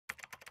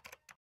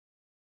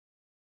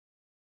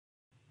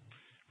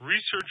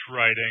Research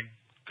writing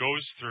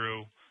goes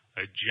through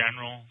a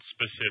general,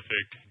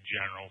 specific,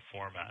 general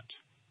format.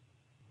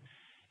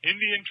 In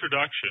the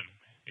introduction,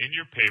 in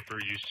your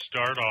paper, you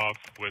start off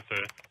with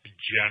a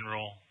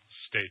general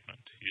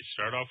statement. You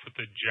start off with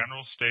a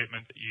general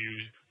statement. You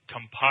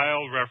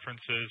compile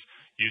references.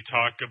 You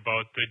talk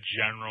about the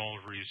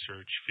general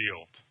research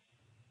field.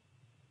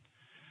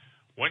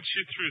 Once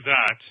you're through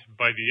that,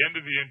 by the end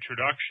of the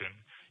introduction,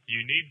 you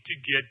need to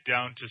get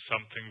down to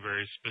something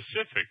very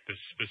specific. The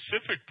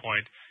specific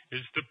point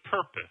is the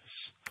purpose.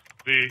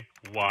 The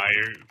why,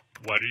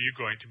 what are you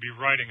going to be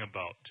writing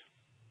about?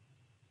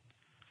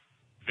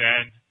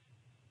 Then,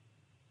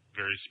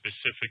 very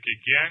specific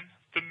again,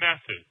 the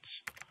methods.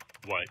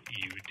 What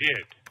you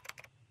did.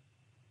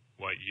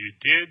 What you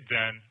did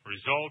then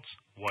results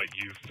what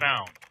you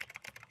found.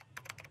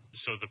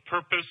 So the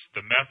purpose,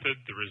 the method,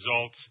 the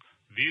results,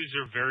 these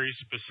are very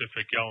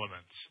specific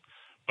elements.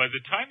 By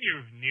the time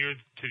you're near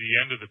to the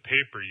end of the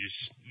paper, you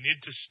need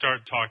to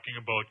start talking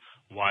about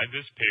why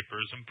this paper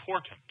is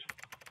important.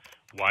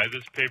 Why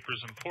this paper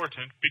is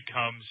important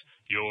becomes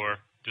your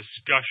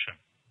discussion.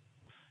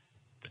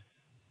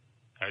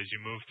 As you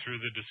move through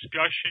the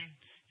discussion,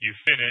 you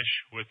finish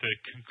with a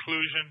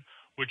conclusion,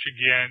 which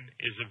again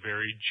is a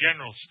very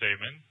general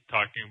statement,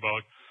 talking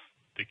about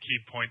the key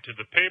point of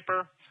the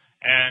paper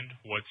and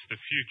what's the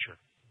future.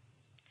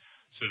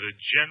 So the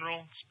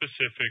general,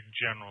 specific,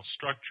 general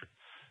structure.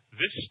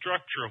 This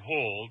structure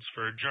holds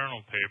for a journal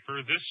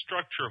paper. This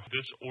structure,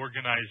 this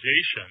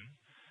organization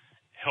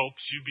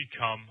helps you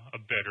become a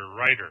better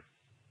writer.